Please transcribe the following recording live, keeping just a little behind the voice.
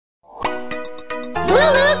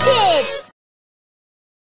Lulu Kids!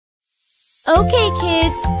 Okay,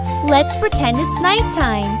 kids, let's pretend it's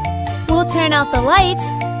nighttime. We'll turn out the lights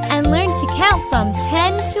and learn to count from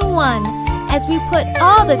 10 to 1 as we put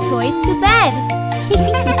all the toys to bed.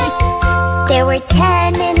 There were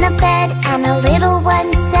 10 in the bed and a little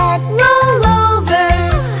one said, "Roll over,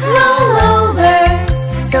 roll over."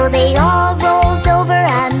 So they all rolled over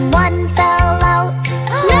and one fell out.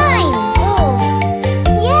 9! Oh,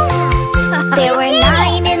 yeah! There were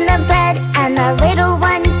 9 in the bed and the little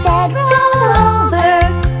one said, "Roll over,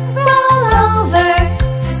 roll over."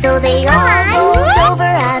 So they all rolled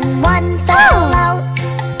over and one fell out.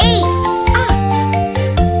 8!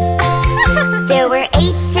 There were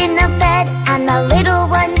 8 in the bed and the little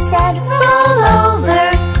one said, "Roll over,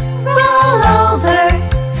 roll over."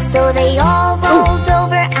 So they all rolled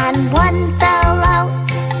over and one fell out.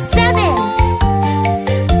 7!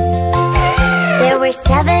 There were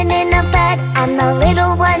 7 in the bed and the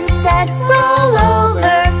little one said, "Roll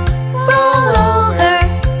over, roll over."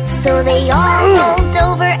 So they all rolled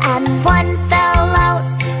over and one fell out.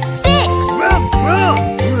 6!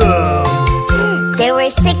 There were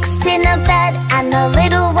 6 in the bed and the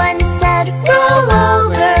little one said, "Roll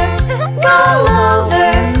over, roll over."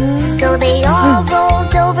 So they all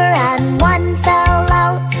rolled over and one fell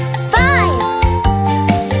out. 5!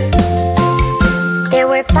 There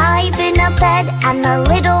were 5 in a bed and the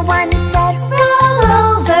little one said, "Roll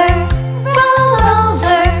over, roll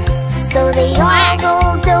over." So they all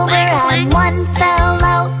rolled over and one fell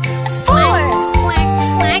out. 4!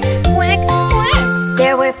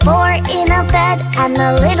 There were 4 in a bed and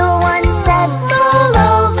the little one said, "Roll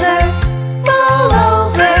over, roll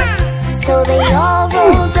over." So they all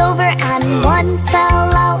rolled over and one fell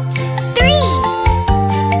out. 3!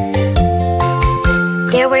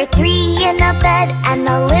 There were 3 in a bed and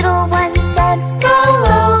the little one said, "Roll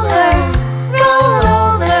over, roll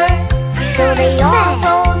over." So they all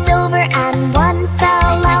rolled over and one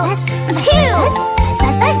fell out. 2!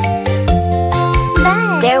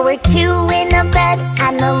 There were 2 in a bed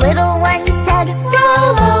and the little one said,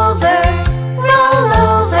 "Roll over, roll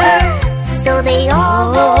over." So they all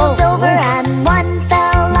rolled over and one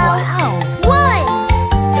fell out. 1!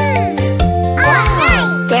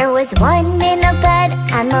 There was 1 in a bed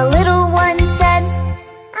and the little one said,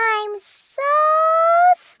 "I'm so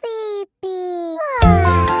sleepy."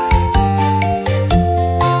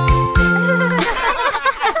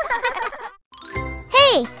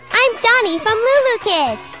 Hey, I'm Johnny from Lulu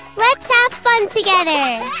Kids. Let's have fun together.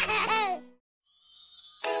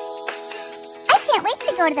 I can't wait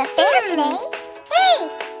to go to the fair today. Hey,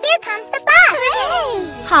 here comes the bus. Hooray!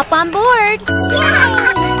 Hop on board! Yay!